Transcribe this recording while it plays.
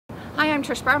Hi, I'm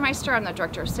Trish Bauermeister. I'm the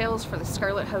Director of Sales for the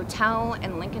Scarlet Hotel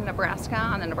in Lincoln, Nebraska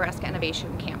on the Nebraska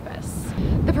Innovation Campus.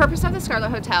 The purpose of the Scarlet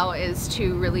Hotel is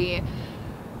to really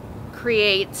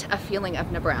create a feeling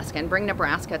of Nebraska and bring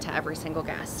Nebraska to every single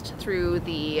guest through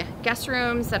the guest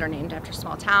rooms that are named after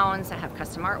small towns that have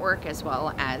custom artwork as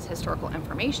well as historical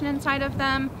information inside of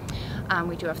them.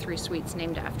 We do have 3 suites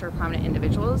named after prominent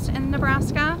individuals in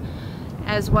Nebraska,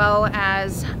 as well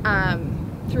as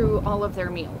through all of their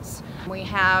meals. We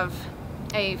have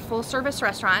a full service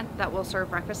restaurant that will serve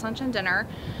breakfast, lunch, and dinner,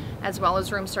 as well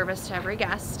as room service to every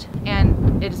guest,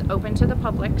 and it is open to the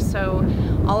public, so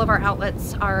all of our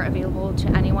outlets are available to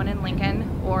anyone in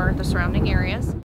Lincoln or the surrounding areas.